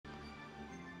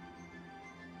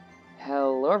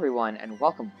Hello everyone, and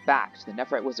welcome back to the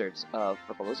Nephrite Wizards of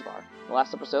Purple Lucifer. In the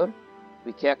last episode,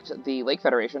 we kicked the Lake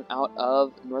Federation out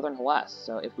of Northern Hellas.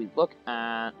 So if we look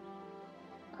at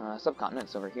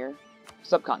subcontinents over here,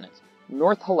 subcontinents,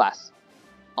 North Hellas,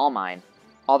 all mine.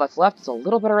 All that's left is a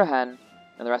little bit of a hen,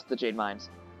 and the rest of the jade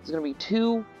mines. There's going to be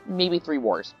 2, maybe 3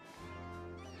 wars.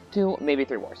 2, maybe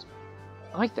 3 wars.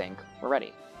 I think we're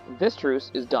ready. This truce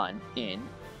is done in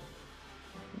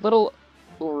a little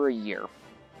over a year.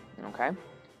 Okay.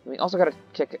 We also got to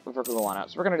kick Phokhao Range out,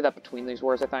 so we're going to do that between these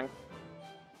wars, I think.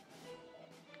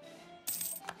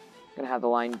 Going to have the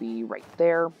line be right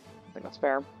there. I think that's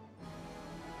fair.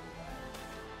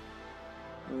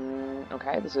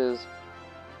 Okay, this is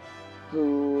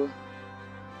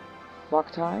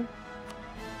Phokhao.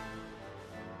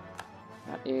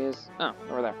 That is... oh,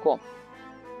 over there. Cool.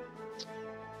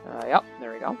 Yep,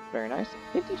 there we go. Very nice.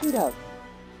 52 dev.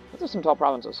 Those are some tall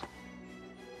provinces.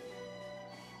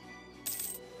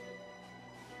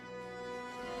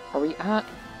 Are we at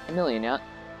 1 million yet?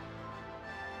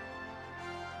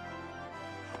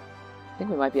 I think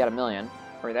we might be at 1 million.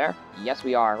 Are we there? Yes,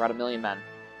 we are. We're at 1 million men.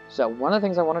 So, one of the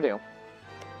things I want to do...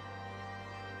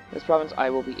 this province, I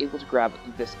will be able to grab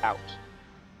this out.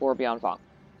 Or beyond Fong.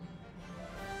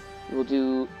 We will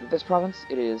do this province.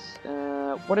 It is...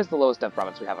 what is the lowest dev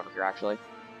province we have over here, actually?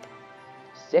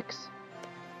 6?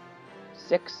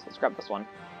 6? Let's grab this one.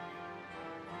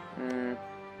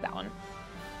 That one.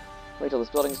 Wait till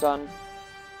this building's done.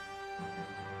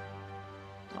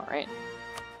 Alright.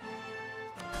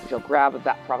 We shall grab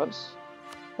that province.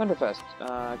 Thunderfist,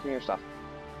 give me your stuff.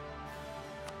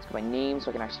 Let's get my name so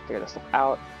I can actually figure this stuff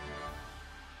out.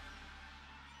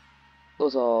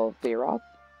 Those are Veyroth.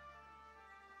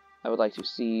 I would like to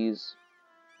seize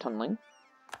Tunneling.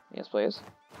 Yes, please.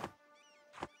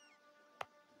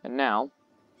 And now,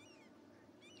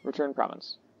 return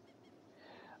province.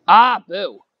 Ah,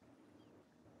 boo!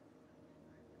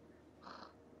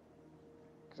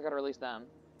 I gotta release them.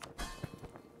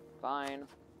 Fine.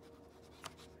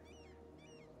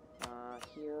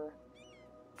 Here.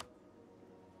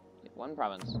 Get 1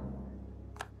 province.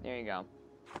 There you go.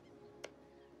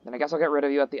 Then I guess I'll get rid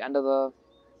of you at the end of the...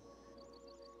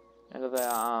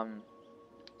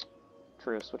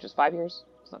 truce, which is 5 years.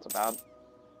 It's not so bad.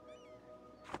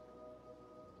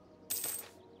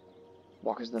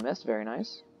 Walkers of the Mist, very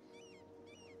nice.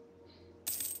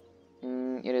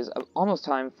 It is almost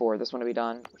time for this one to be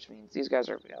done, which means these guys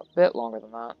are a bit longer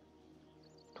than that.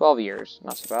 12 years,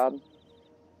 not so bad.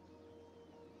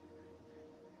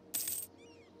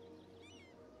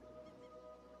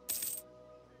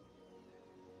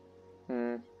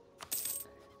 Do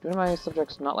any of my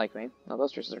subjects not like me? No,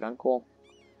 those truces are done. Cool.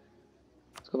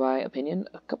 Let's go by opinion.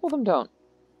 A couple of them don't.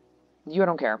 You, I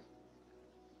don't care.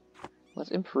 Let's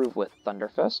improve with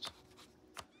Thunderfist.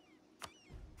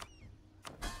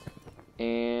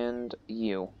 And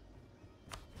you.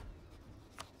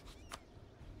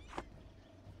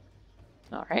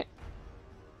 Alright.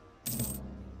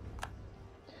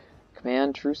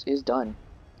 Command truce is done.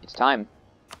 It's time.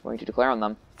 I'm going to declare on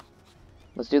them.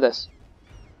 Let's do this.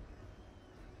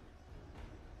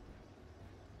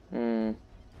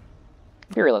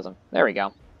 Imperialism. There we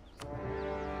go.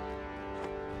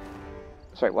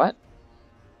 Sorry, what?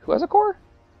 Who has a core?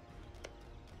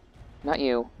 Not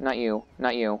you. Not you.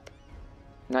 Not you.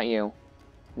 Not you.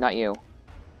 Not you.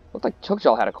 Looked like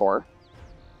Tukjal had a core.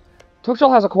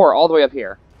 Tukjal has a core all the way up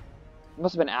here. It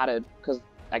must have been added, because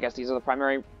I guess these are the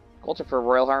primary culture for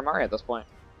Royal Haramari at this point.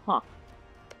 Huh.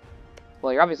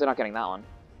 Well, you're obviously not getting that one.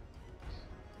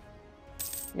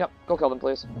 Yep, go kill them,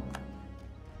 please.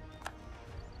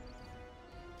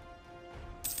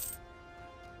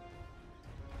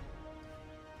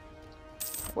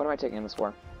 What am I taking in this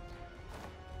war?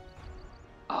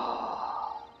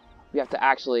 Oh, we have to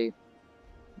actually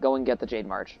go and get the Jade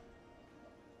March.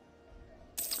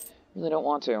 Really don't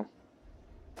want to.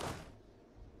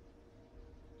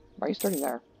 Why are you starting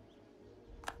there?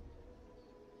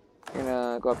 You're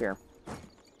gonna go up here.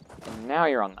 And now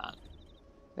you're on that.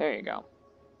 There you go.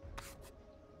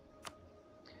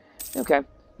 Okay.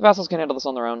 The vassals can handle this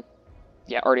on their own.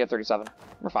 Yeah, already at 37.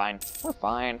 We're fine. We're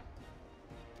fine.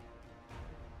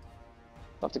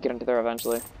 We'll have to get into there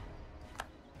eventually.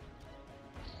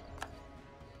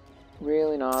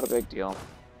 Really not a big deal.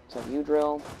 So you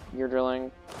drill, you're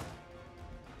drilling,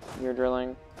 you're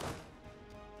drilling,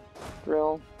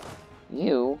 drill,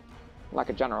 you, like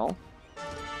a general.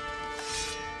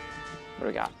 What do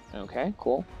we got? Okay,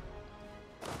 cool.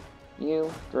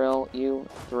 You, drill, you,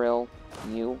 drill,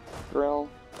 you, drill,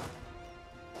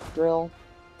 drill,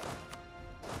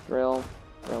 drill,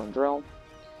 drill, and drill.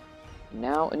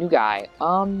 Now, a new guy.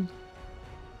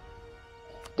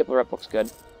 Diplo rep looks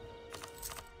good.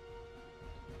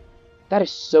 That is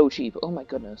so cheap. Oh my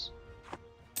goodness.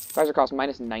 Advisor cost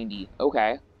minus 90.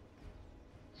 Okay.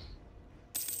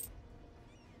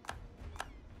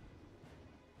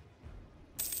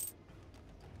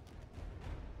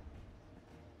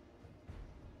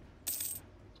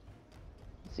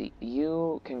 Let's see.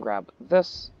 You can grab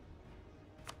this.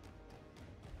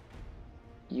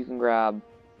 You can grab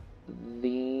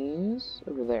these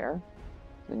over there.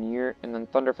 And then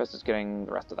Thunderfist is getting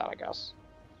the rest of that, I guess.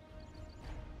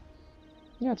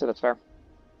 Yeah, I'd say that's fair.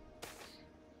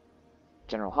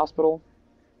 General Hospital.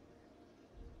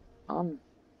 Really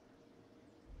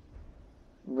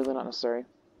not necessary.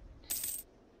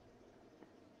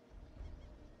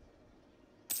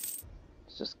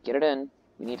 Let's just get it in.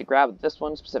 We need to grab this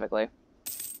one specifically.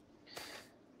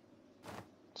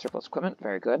 Surplus equipment,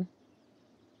 very good.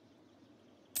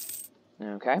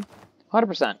 Okay,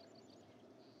 100%.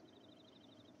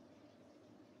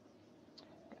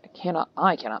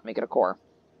 I cannot make it a core.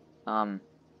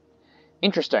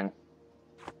 Interesting.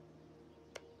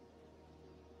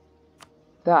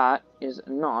 That is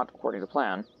not according to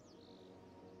plan.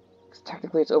 Because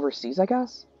technically it's overseas, I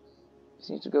guess?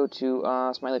 Just need to go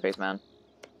to, Smiley Face Man.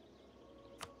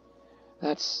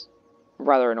 That's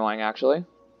rather annoying, actually.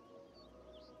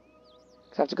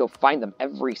 Because I have to go find them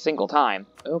every single time.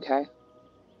 Okay.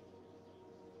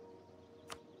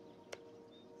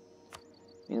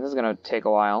 I mean, this is gonna take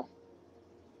a while.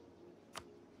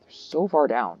 They're so far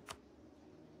down.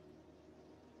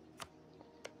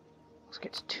 Looks like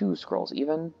it's 2 scrolls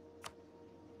even.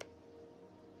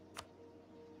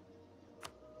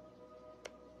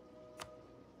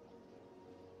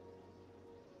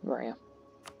 Where are you?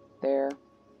 There.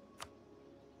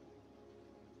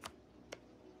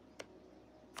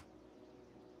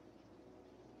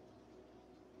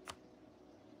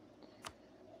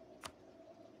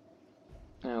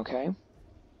 Okay.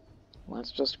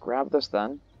 Let's just grab this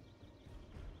then.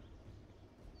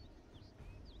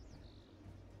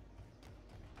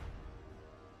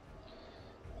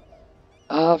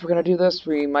 If we're gonna do this,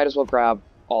 we might as well grab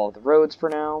all of the roads for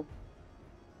now.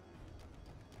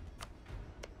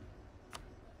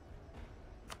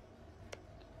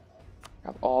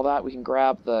 Grab all that. We can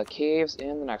grab the caves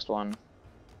in the next one.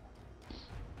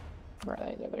 Where are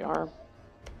they? There they are.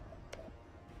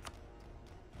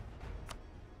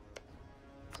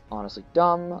 It's honestly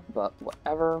dumb, but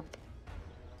whatever.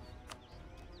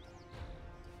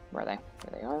 Where are they?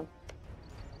 There they are.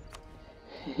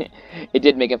 It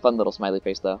did make a fun little smiley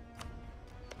face, though.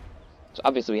 So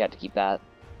obviously we had to keep that.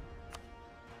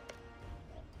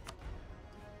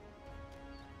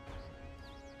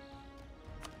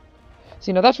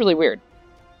 See, now that's really weird.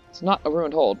 It's not a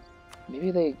ruined hold. Maybe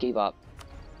they gave up.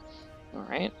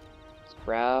 Alright. Let's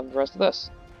grab the rest of this.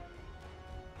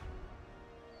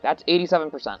 That's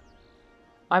 87%.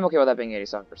 I'm okay with that being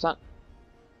 87%.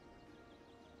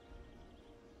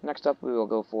 Next up, we will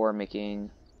go for making...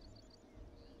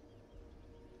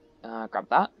 grab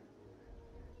that.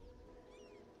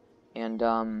 And,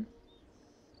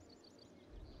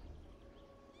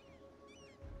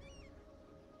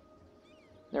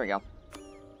 there we go.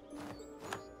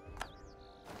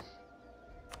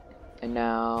 And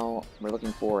now, we're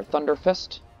looking for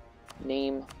Thunderfist.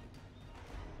 Name.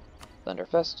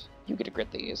 Thunderfist. You get to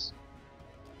grit these.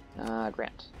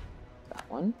 Grant. That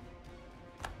one.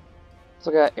 Let's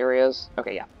look at areas.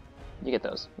 Okay, yeah. You get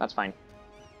those. That's fine.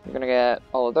 You're gonna get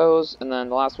all of those, and then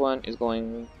the last one is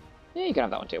going... Yeah, you can have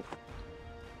that one too.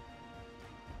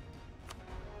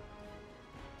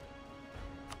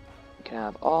 You can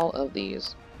have all of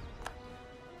these.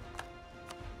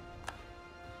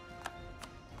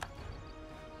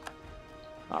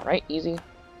 Alright, easy.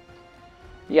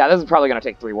 Yeah, this is probably gonna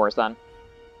take 3 wars then.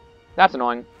 That's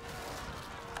annoying.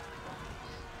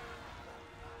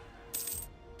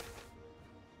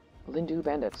 Lindu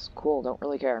bandits. Cool, don't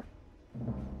really care.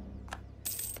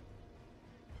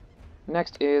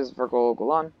 Next is Virgil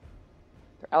Gulan.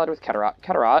 They're allied with Keterat.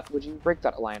 Keterat, would you break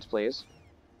that alliance, please?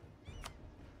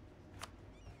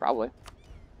 Probably.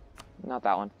 Not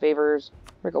that one. Favors.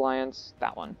 Break alliance.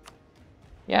 That one.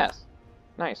 Yes.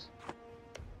 Nice.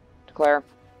 Declare.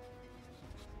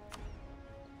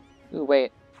 Ooh,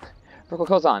 wait. Virgil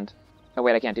Kozond. Oh,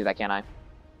 wait, I can't do that, can I?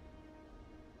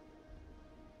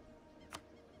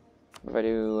 What if I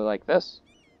do like this?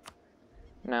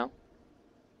 No.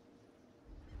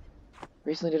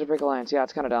 Recently did a break alliance. Yeah,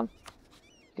 it's kind of dumb.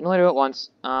 You can only do it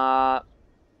once. But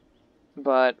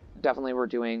definitely we're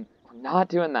not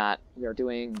doing that. We are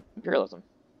doing imperialism.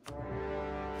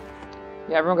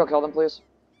 Yeah, everyone go kill them, please.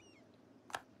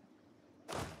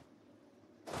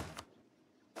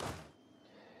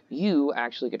 You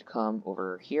actually get to come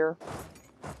over here.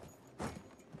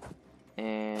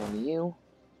 And you're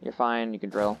fine, you can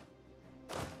drill.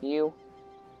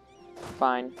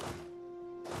 Fine.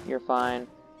 You're fine.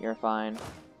 You're fine.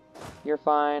 You're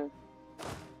fine.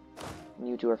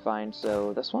 You two are fine.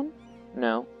 So this one?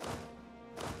 No.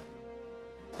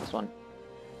 This one.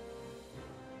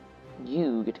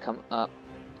 You get to come up.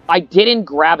 I didn't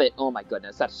grab it! Oh my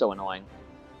goodness, that's so annoying.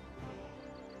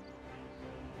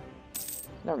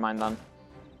 Never mind then.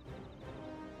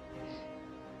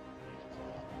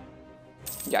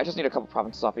 Yeah, I just need a couple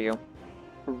provinces off of you.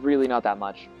 Really not that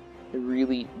much. I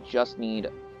really just need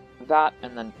that,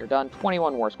 and then you're done.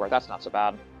 21 war score, that's not so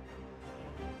bad.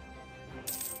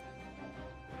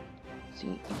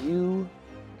 See, you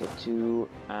get to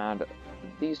add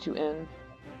these two in,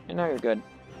 and now you're good.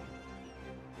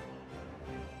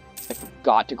 I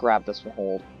forgot to grab this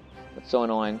hold. That's so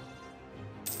annoying.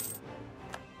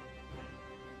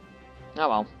 Oh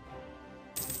well.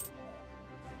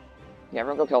 Yeah,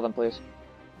 everyone go kill them, please.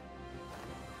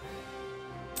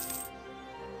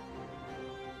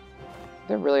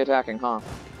 They're really attacking, huh?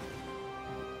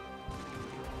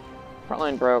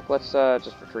 Frontline broke. Let's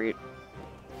just retreat.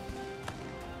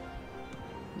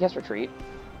 Yes, retreat.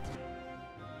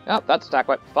 Oh, that's stack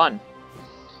wipe. Fun.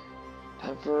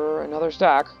 Time for another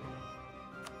stack.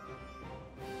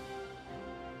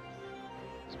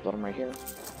 Let's build them right here.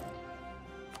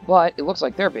 But it looks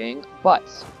like they're being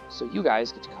butts. So you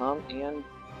guys get to come and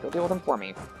go deal with them for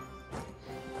me.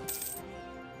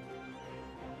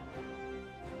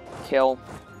 Kill.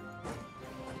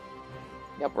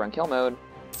 Yep, we're in kill mode.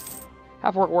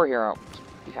 Half-orc war hero.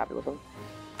 Be happy with him.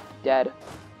 Dead.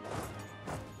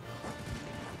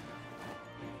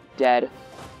 Dead.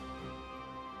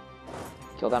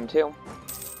 Kill them too.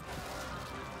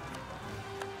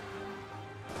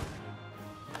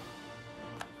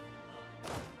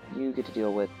 You get to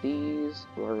deal with these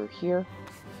over here.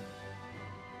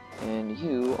 And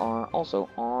you are also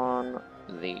on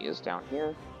these down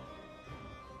here.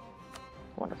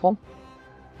 Wonderful.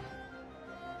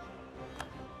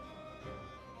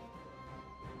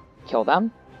 Kill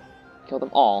them. Kill them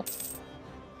all.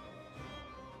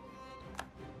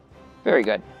 Very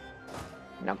good.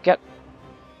 Now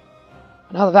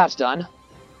now that that's done,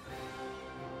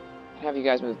 have you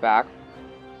guys move back.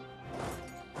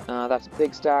 That's a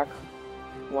big stack.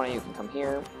 One of you can come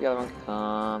here. The other one can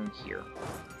come here.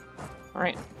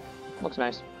 Alright. Looks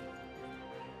nice.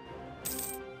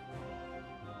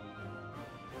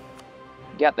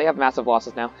 Yeah, they have massive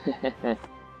losses now.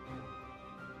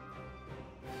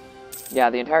 Yeah,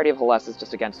 the entirety of Hellas is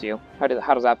just against you. How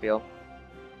does that feel?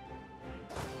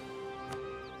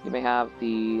 You may have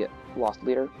the lost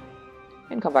leader,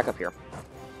 and come back up here.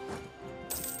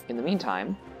 In the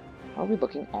meantime, how are we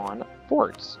looking on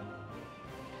forts?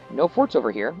 No forts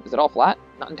over here. Is it all flat?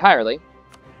 Not entirely.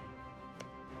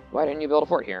 Why didn't you build a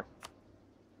fort here?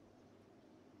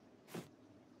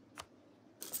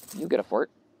 You get a fort.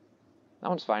 That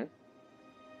one's fine.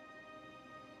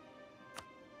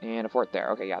 And a fort there.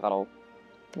 Okay, yeah, that'll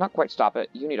not quite stop it.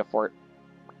 You need a fort.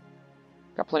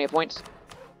 Got plenty of points.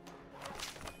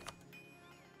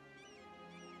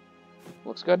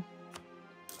 Looks good.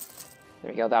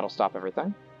 There you go, that'll stop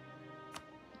everything.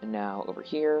 And now over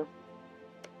here,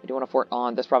 we do want a fort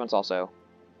on this province also.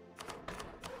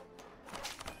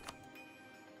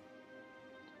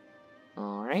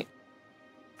 Alright.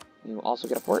 You also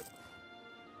get a fort.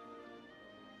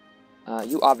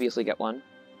 You obviously get one.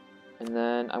 And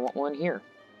then I want one here.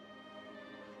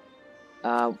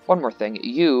 One more thing.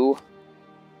 You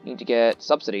need to get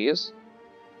subsidies.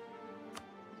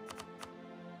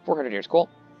 400 years, cool.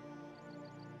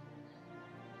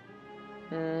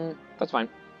 That's fine.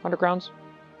 100 crowns?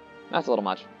 That's a little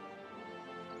much.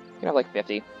 You can have like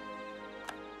 50.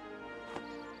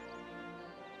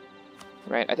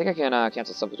 Right, I think I can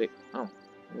cancel subsidy. Oh,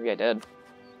 maybe I did.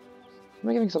 Who am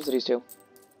I giving subsidies to?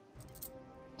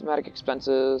 Thematic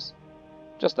expenses.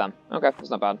 Just them. Okay,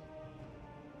 that's not bad.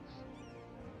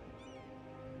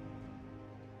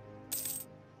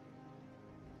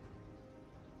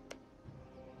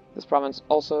 This province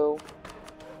also.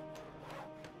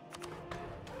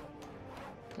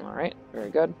 Alright,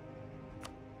 very good.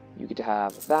 You get to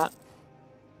have that.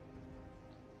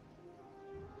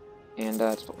 And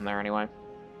let's put them there anyway.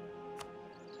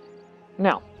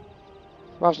 Now,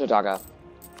 Rajnadaga.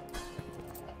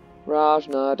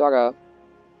 Rajnadaga.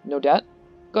 No debt?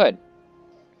 Good.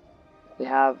 They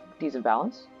have decent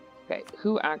balance. Okay,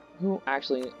 who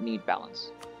actually need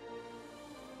balance?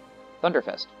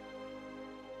 Thunderfist.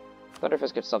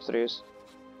 Thunderfist gets subsidies.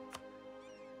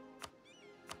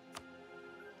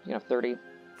 You can have 30.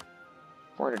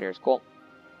 400 years, cool.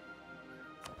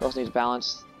 Who else needs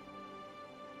balance?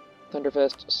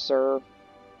 Thunderfist, Sir.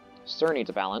 Sir needs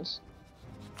a balance.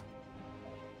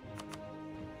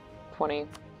 20,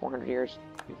 400 years,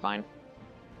 be fine.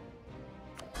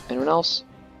 Anyone else?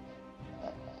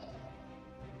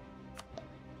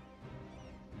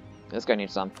 This guy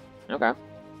needs some. Okay.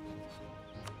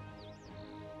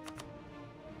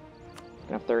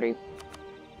 Can have 30.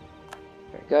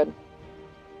 Very good.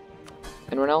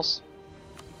 Anyone else?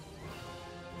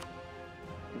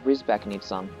 Rizbek needs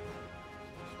some.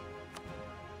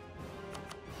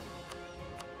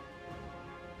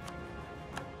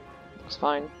 Looks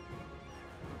fine.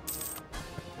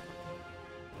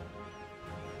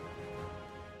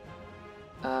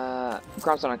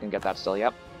 Kromston can get that still,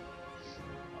 yep.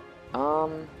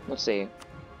 Let's see.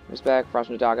 Rizbek, Frost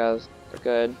Nadagas, they're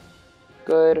good.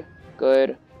 Good,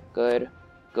 good, good,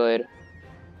 good.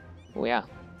 Oh yeah.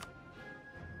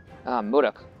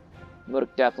 Mudok.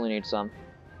 Mudok definitely needs some.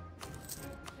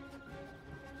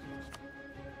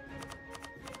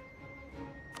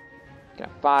 Can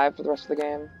have 5 for the rest of the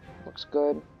game. Looks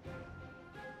good.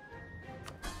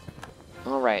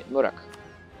 Alright, Mudok.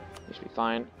 You should be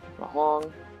fine.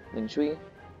 Mahong, Lin Shui.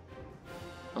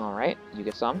 Alright, you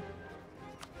get some.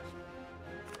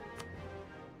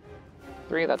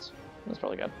 3, that's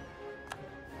probably good.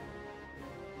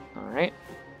 Alright.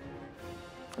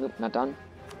 Oop, not done.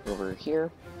 Over here.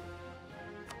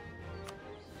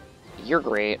 You're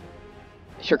great.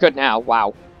 You're good now,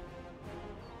 wow.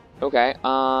 Okay,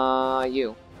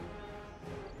 you.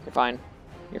 You're fine.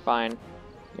 You're fine.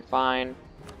 You're fine.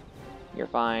 You're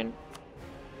fine.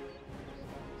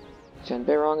 Chen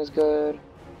Beirong is good.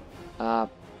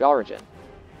 Belrigen.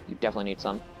 You definitely need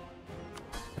some.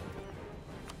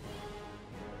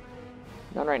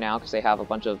 Not right now, because they have a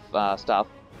bunch of stuff.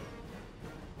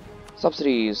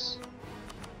 Subsidies.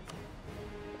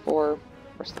 4.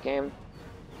 Rest of the game.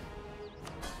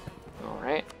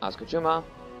 Alright, Azkachuma.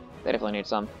 They definitely need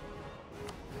some.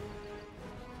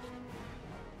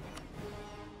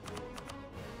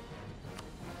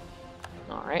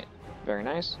 Alright, very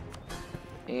nice.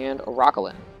 And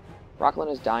Rocklin.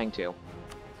 Rocklin is dying too.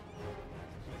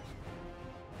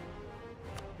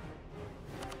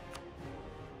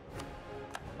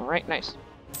 Alright, nice.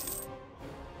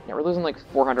 Yeah, we're losing like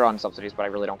 400 on subsidies, but I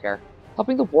really don't care.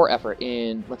 Helping the war effort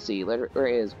in, let's see, where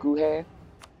is Guhe?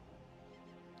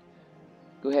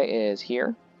 Guhe is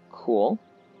here. Cool.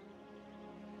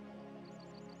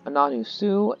 Ananu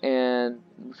Su, and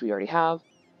which we already have.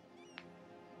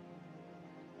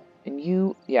 And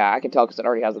you, yeah, I can tell because it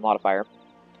already has the modifier.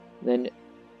 Then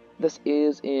this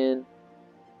is in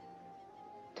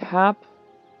Tap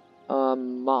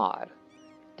Mod.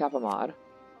 Tap a Mod.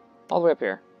 All the way up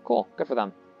here. Cool, good for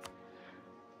them.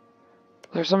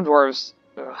 There's some dwarves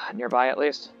nearby at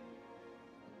least.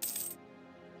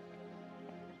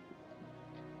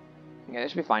 Yeah, they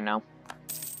should be fine now.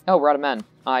 Oh, we're out of men.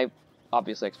 I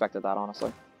obviously expected that,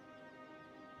 honestly.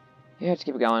 Yeah, just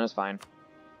keep it going, it's fine.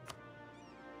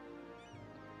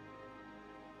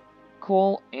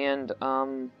 Cool, and,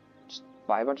 just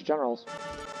buy a bunch of generals.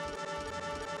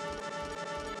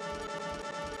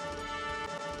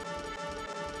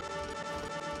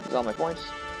 Use all my points.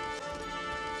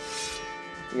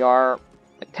 We are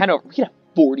at 10 over. We can have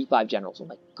 45 generals, oh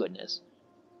my goodness.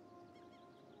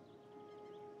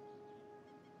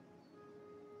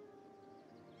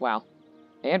 Wow.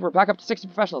 And we're back up to 60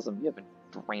 professionalism. You have been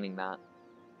draining that.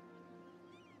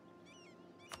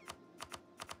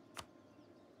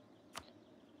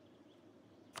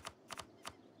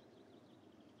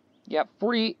 Yep,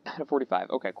 40 out of 45.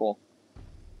 Okay, cool.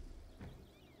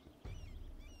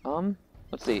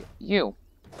 Let's see. You.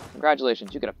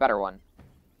 Congratulations, you get a better one.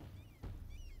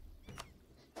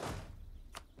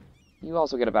 You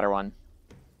also get a better one.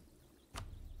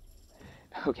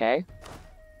 Okay.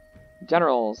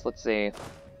 Generals, let's see.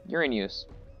 You're in use.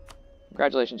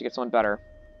 Congratulations, you get someone better.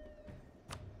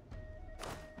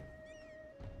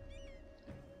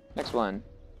 Next one.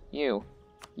 You.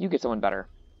 You get someone better.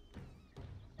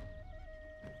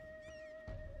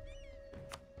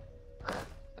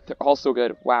 They're all so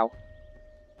good. Wow.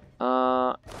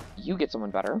 You get someone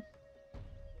better.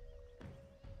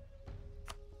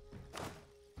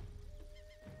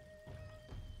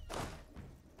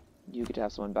 You get to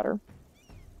have someone better.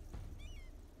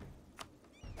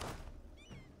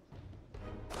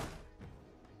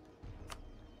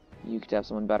 You get to have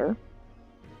someone better.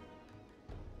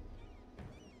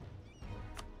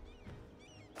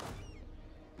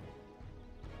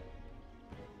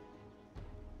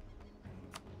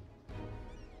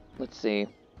 Let's see.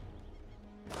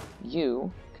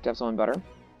 You could have someone better.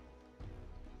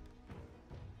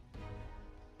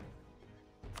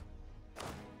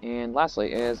 And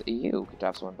lastly is EU could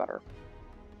have someone better.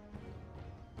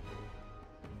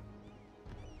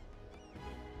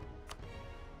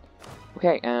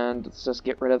 Okay, and let's just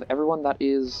get rid of everyone that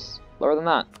is lower than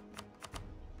that.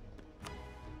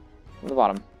 From the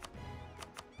bottom.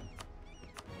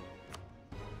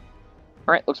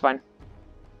 Alright, looks fine.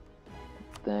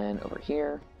 Then over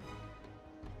here.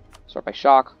 Sort by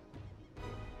shock.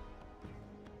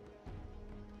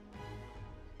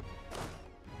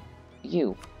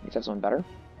 You need to have someone better.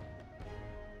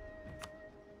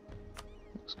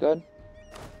 Looks good.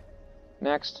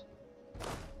 Next.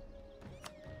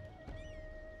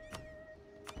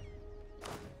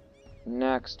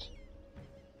 Next.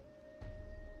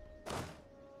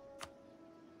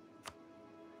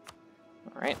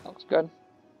 Alright, looks good.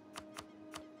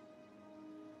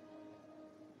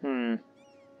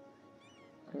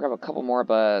 I can grab a couple more,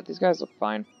 but these guys look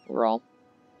fine overall.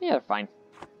 Yeah, they're fine.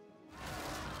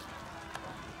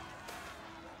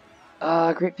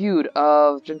 Great feud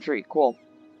of Gentry. Cool.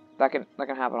 That can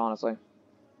happen, honestly.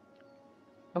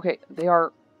 Okay, they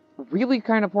are really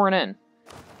kind of pouring in.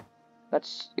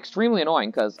 That's extremely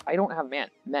annoying, because I don't have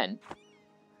men.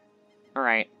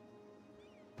 Alright.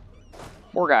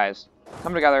 4 guys.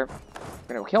 Come together.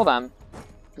 We're gonna kill them.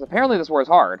 Because apparently this war is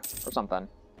hard, or something.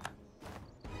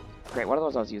 Great, one of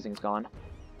those I was using is gone.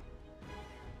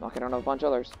 Knocking down a bunch of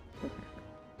others.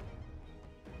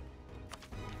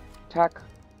 Attack.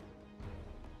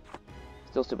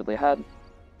 Still stupidly ahead.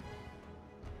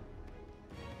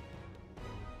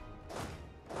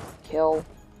 Kill.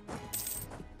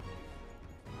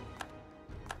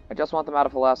 I just want them out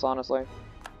of Helles, honestly.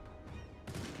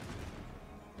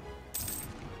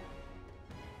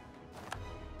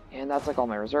 And that's like all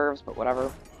my reserves, but whatever.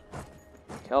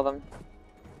 Kill them.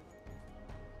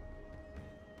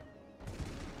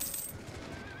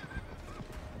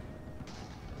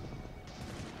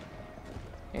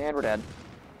 And we're dead.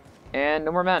 And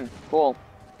no more men. Cool.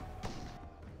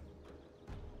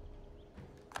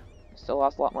 Still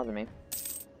lost a lot more than me.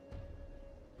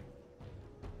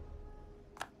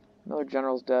 Another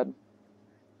general's dead.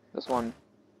 This one.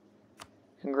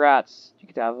 Congrats. You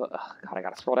could have... God, I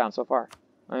gotta scroll down so far.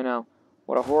 I know.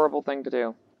 What a horrible thing to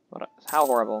do. How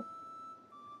horrible.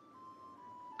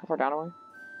 How far down are we?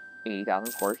 80,000,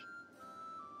 of course.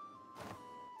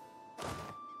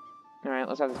 Alright,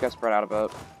 let's have this guy spread out a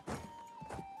bit.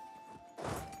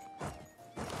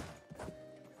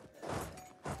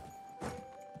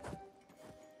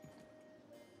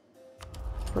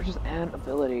 Purchase an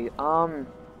ability.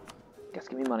 Guess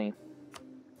give me money.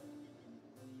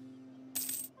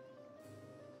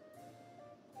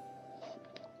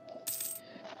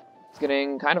 It's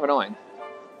getting kind of annoying.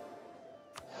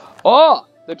 Oh!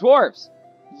 The dwarves!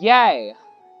 Yay!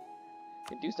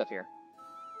 Can do stuff here.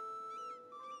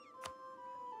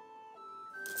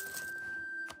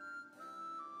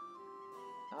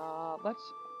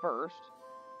 Let's first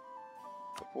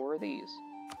go for these.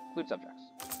 Include subjects.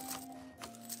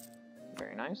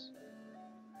 Very nice.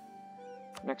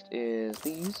 Next is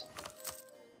these.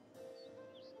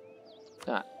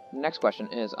 Next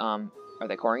question is, are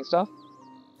they coring stuff?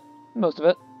 Most of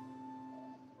it.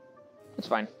 It's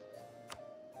fine.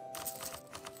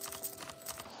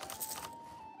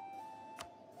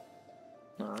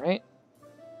 Alright.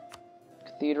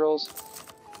 Cathedrals.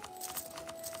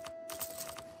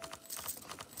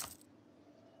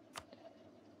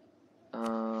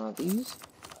 These.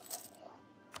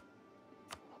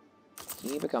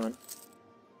 Keep it coming.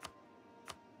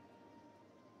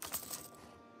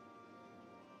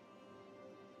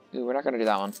 Ooh, we're not gonna do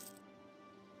that one.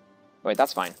 Wait,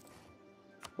 that's fine.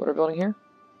 What are we building here?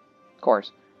 Of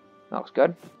course. That looks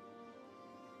good.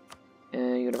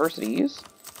 Universities.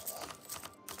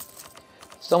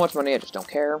 So much money, I just don't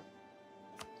care.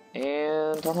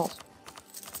 And town halls.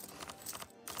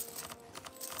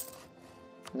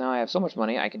 Now I have so much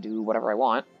money, I can do whatever I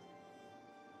want.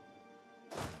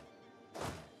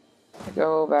 I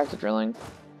go back to drilling.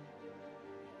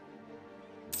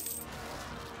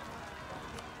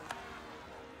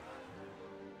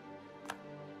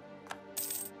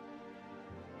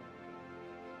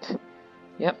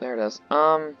 Yep, there it is.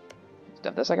 Let's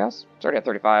dump this, I guess. It's already at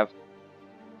 35.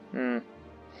 Do you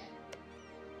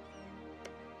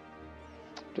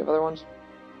have other ones?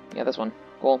 Yeah, this one.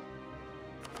 Cool.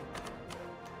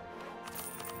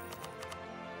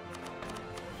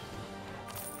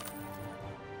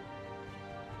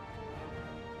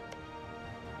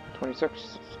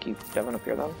 Let's keep Devon up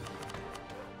here, though.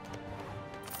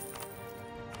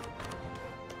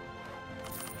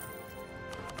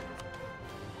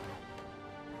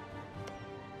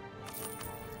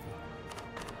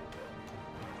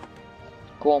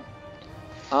 Cool.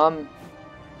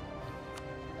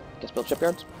 Guess build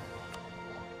shipyards.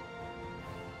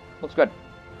 Looks good.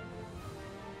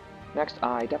 Next,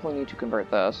 I definitely need to convert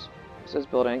this. This is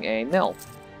building a mill.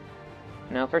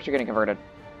 No, first you're getting converted.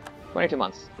 22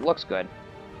 months. Looks good.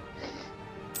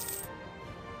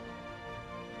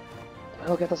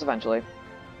 We'll get this eventually.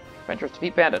 Adventures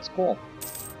defeat bandits. Cool.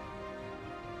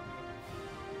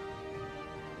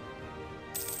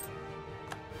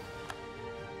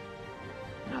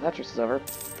 Now that truce is over.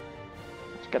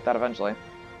 Let's get that eventually.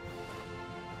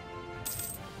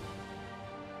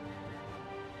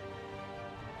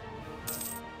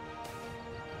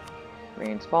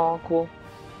 Rain small. Cool.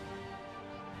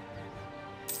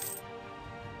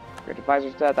 Great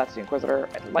Advisor's dead. That's the Inquisitor.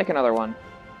 I'd like another one.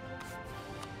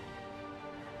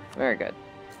 Very good.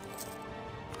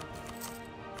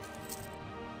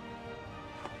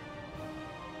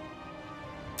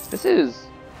 This is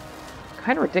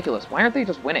kind of ridiculous. Why aren't they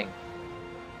just winning?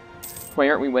 Why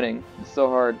aren't we winning? It's so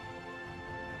hard.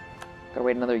 Gotta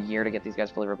wait another year to get these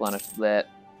guys fully replenished. That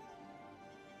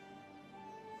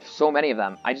so many of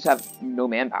them. I just have no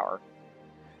manpower.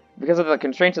 Because of the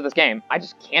constraints of this game, I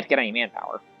just can't get any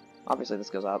manpower. Obviously this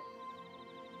goes up.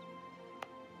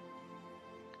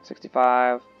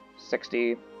 65,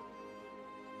 60. How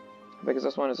big is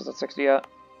this one? Is this at 60 yet?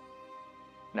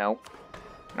 No.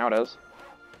 Now it is.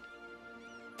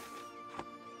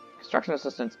 Construction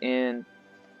assistance in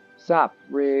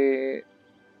Sapriasa.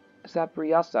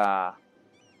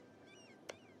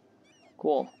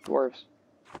 Cool. Dwarves.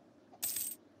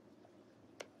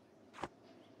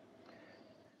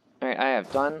 Alright, I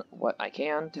have done what I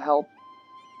can to help.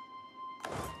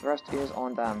 The rest is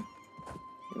on them.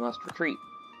 We must retreat.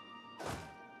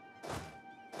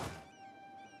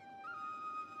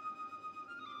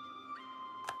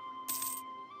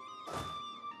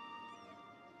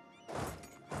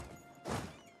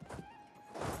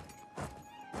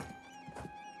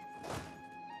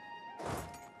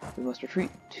 We must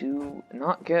retreat to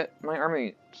not get my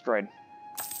army destroyed.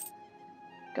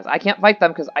 Because I can't fight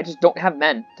them because I just don't have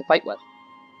men to fight with.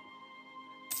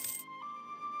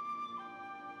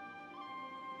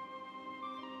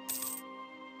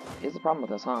 Is the problem with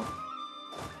this, huh?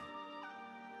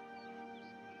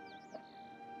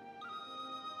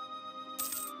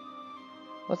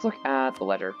 Let's look at the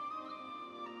ledger.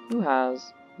 Who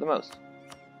has the most?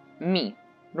 Me.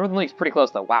 Northern League's pretty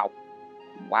close, though. Wow.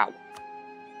 Wow.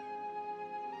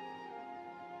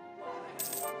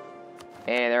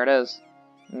 Hey, there it is.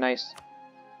 Nice.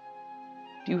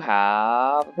 Do you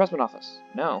have a pressman office?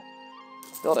 No.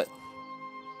 Build it.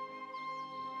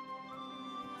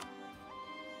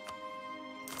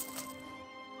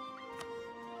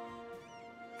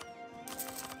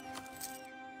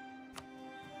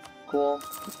 Cool.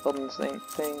 Keep building the same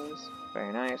things.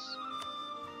 Very nice.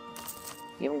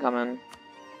 Keep them coming.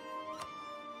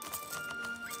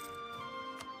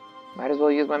 Might as well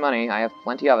use my money. I have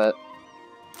plenty of it.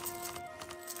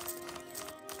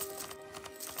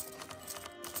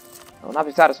 I will not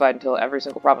be satisfied until every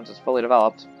single province is fully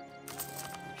developed.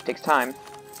 Which takes time.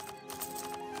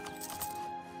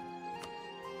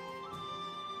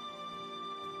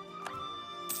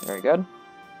 Very good.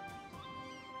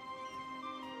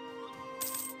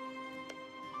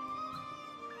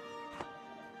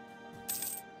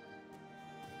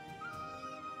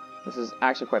 This is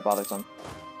actually quite bothersome.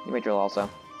 You may drill also.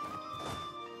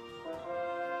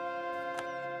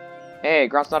 Hey,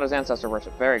 Grosnada's ancestor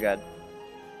worship. Very good.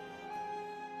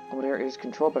 What area is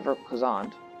controlled by vertical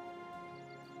Khazand?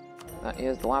 That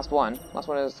is the last one. Last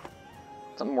one is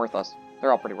something worthless.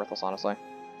 They're all pretty worthless, honestly.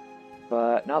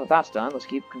 But now that that's done, let's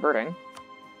keep converting.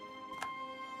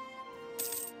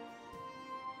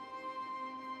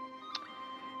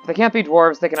 If they can't be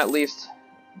dwarves, they can at least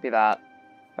be that.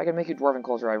 If I could make you dwarven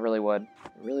culture, I really would. I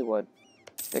really would.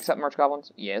 They accept March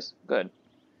Goblins? Yes. Good.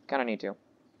 Kinda need to.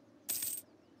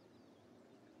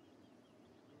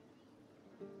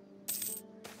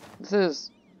 This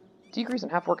is decrease in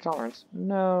half-work tolerance.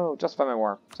 No, justify my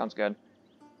war. Sounds good.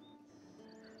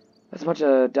 That's a bunch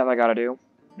of dev I gotta do.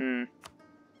 You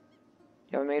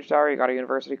have a mage tower, you got a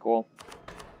university, cool.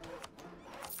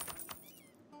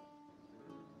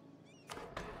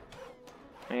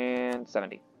 And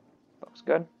 70. Looks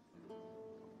good.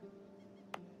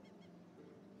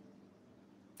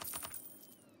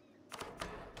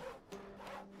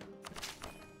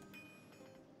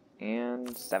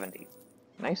 And 70.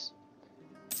 Nice.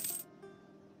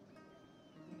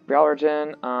 Real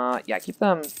Origin, yeah, keep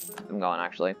them going,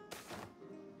 actually.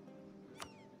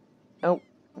 Oh,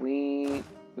 we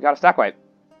got a stack wipe.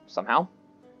 Somehow.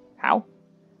 How?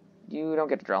 You don't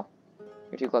get to drill.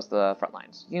 You're too close to the front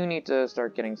lines. You need to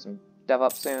start getting some dev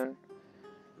up soon.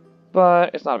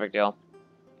 But it's not a big deal.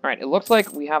 Alright, it looks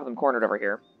like we have them cornered over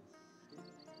here.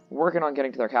 Working on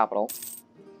getting to their capital.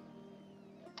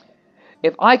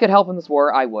 If I could help in this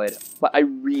war, I would. But I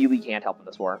really can't help in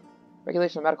this war.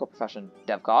 Regulation of medical profession.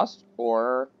 Dev cost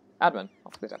or admin?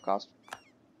 I'll take the dev cost.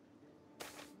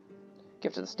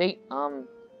 Gift to the state. Sure,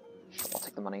 I'll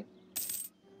take the money.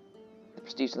 The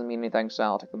prestige doesn't mean anything, so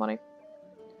I'll take the money.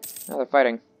 Now they're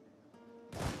fighting.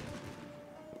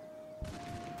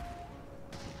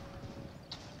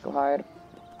 Go hide.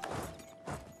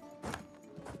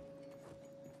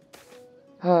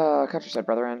 Countryside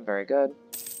brethren, very good.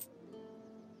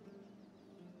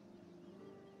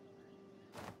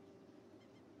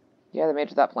 Yeah, they made it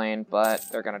to that plane, but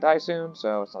they're gonna die soon,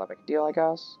 so it's not that big a deal, I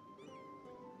guess.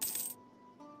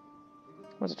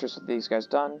 What's the truce with these guys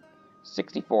done?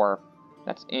 64.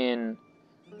 That's in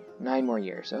 9 more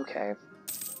years. Okay.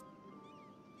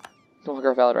 No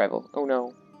longer a valid rival. Oh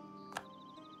no.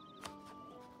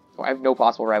 Oh, I have no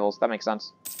possible rivals. That makes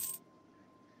sense.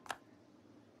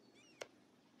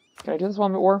 Can I do this while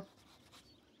I'm at war?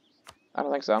 I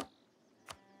don't think so.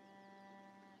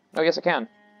 Oh, yes I can.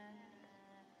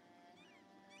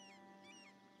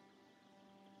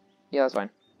 Yeah, that's fine.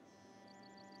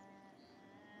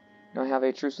 Now I have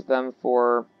a truce with them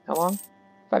for how long?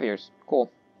 5 years. Cool.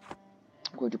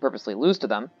 I'm going to purposely lose to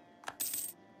them.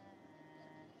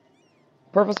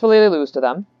 Purposefully lose to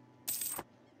them.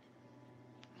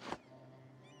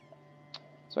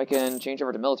 So I can change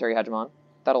over to military hegemon.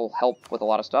 That'll help with a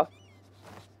lot of stuff.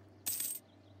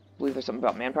 I believe there's something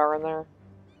about manpower in there.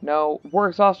 No. War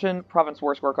exhaustion, province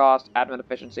war score cost, admin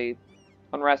efficiency,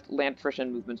 unrest, land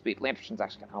attrition, movement speed. Land attrition is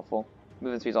actually kind of helpful.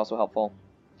 Movement speed is also helpful.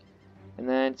 And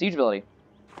then siege ability.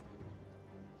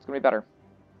 It's going to be better.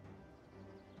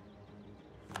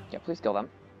 Yeah, please kill them.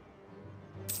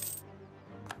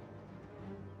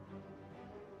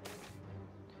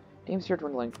 Team's here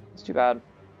dwindling. It's too bad.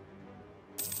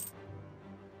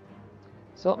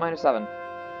 Still at -7.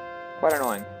 Quite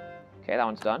annoying. Okay, that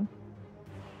one's done.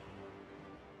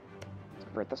 Let's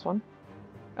convert this one.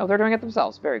 Oh, they're doing it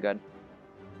themselves. Very good.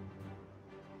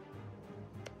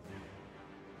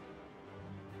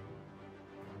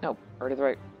 No, already the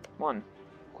right one.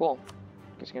 Cool.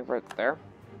 Guess you can convert it there.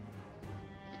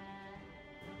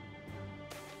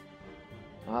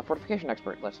 Fortification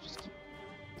expert. Let's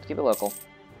keep it local.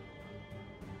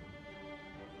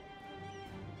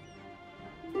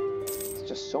 It's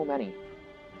just so many.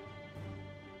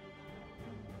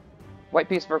 White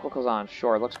piece vertical Kazan.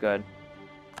 Sure, looks good.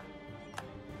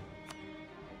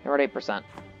 We're at 8%.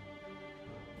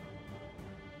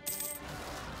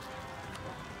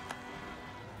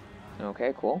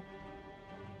 Okay, cool.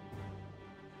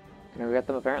 Can I get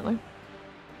them apparently?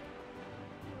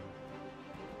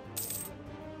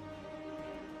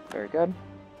 Very good.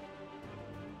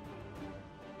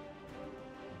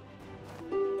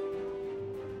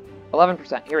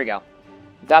 %. Here we go.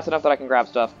 That's enough that I can grab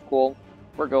stuff. Cool.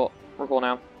 We're cool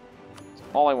now. That's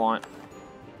all I want.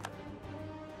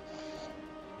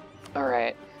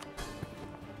 Alright.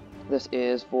 This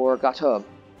is for Gatub.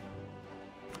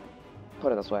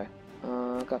 Put it this way.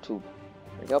 Gatub.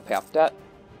 There we go. Pay off debt.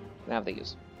 Can have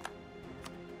these.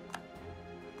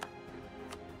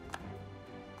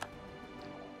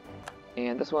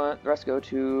 And this one, the rest go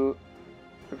to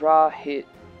Rob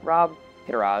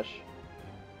Hitteraj.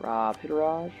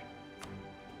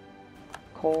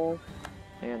 Cole,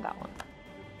 and that one.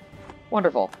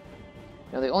 Wonderful.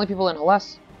 Now the only people in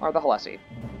Helles are the Hellesi.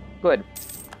 Good.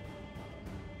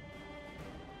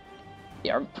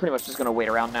 Yeah, I'm pretty much just gonna wait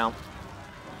around now.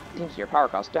 Seems your power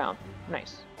cost down.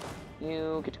 Nice.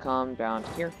 You get to come down to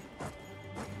here.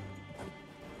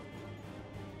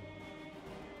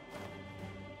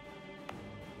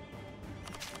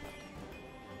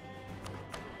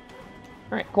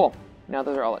 Alright, cool. Now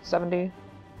those are all at 70.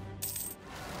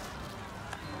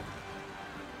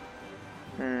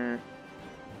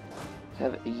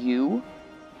 Have you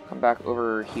come back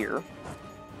over here.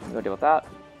 Go deal with that.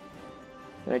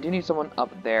 Then I do need someone up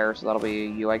there, so that'll be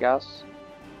you, I guess.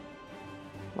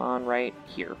 Come on, right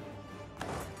here.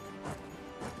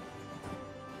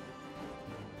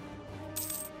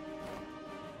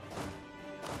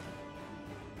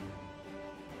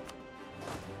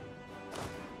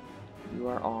 You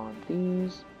are on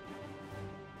these.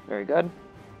 Very good.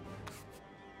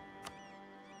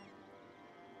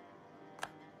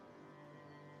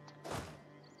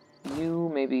 You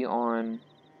may be on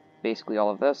basically all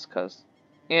of this, because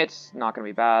it's not going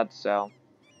to be bad, so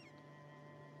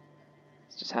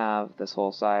let's just have this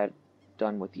whole side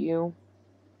done with you.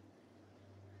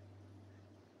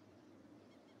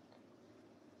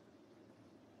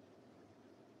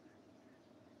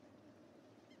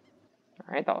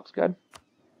 Alright, that looks good.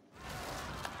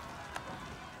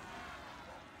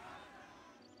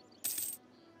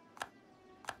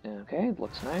 Okay,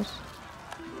 looks nice.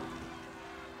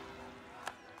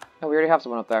 Oh, we already have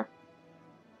someone up there.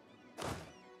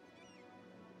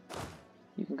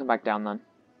 You can come back down then.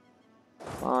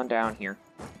 Come on down here.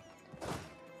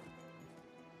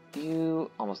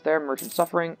 You almost there, merchant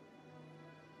suffering.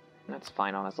 That's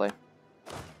fine, honestly.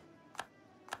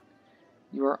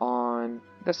 You are on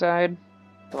this side.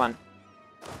 Come on.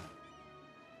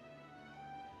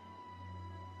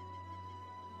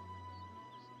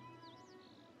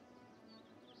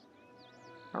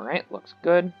 Alright, looks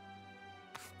good.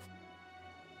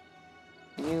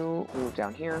 You move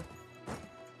down here.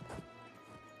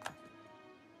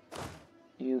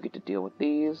 You get to deal with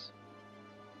these.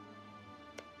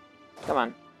 Come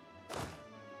on.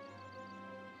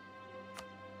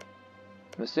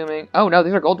 I'm assuming... Oh, no,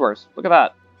 these are gold dwarves. Look at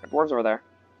that. There are dwarves over there.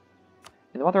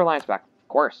 And they want their alliance back. Of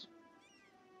course.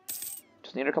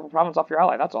 Just need a couple problems off your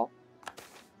ally, that's all.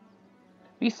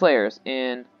 Beast Slayers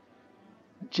in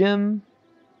Jimugong.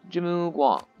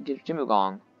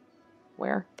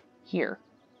 Where? Here.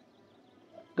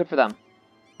 Good for them.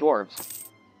 Dwarves.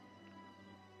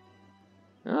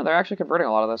 Oh, they're actually converting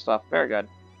a lot of this stuff. Very good.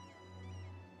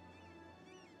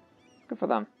 Good for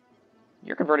them.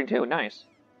 You're converting too. Nice.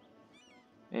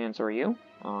 And so are you.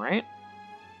 Alright.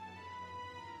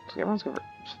 So everyone's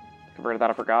converted that,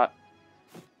 I forgot.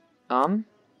 That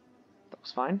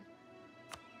was fine.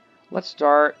 Let's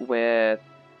start with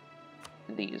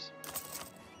these.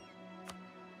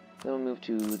 Then we'll move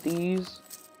to these.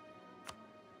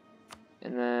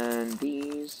 And then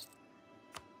these.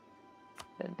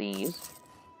 Then these.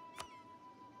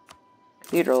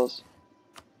 Cathedrals.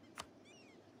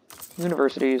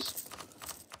 Universities.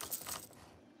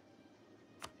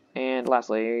 And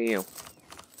lastly, you.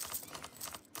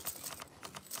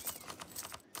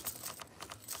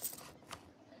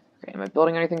 Okay, am I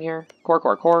building anything here? Core,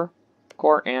 core, core.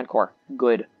 Core, and core.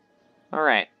 Good.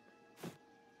 Alright.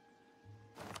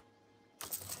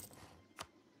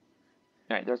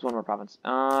 Alright, there's one more province.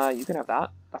 You can have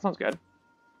that. That sounds good.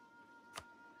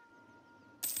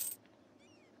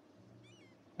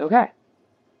 Okay.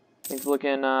 Things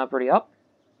looking pretty up.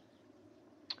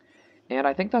 And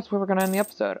I think that's where we're going to end the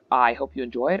episode. I hope you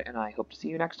enjoyed, and I hope to see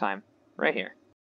you next time, right here.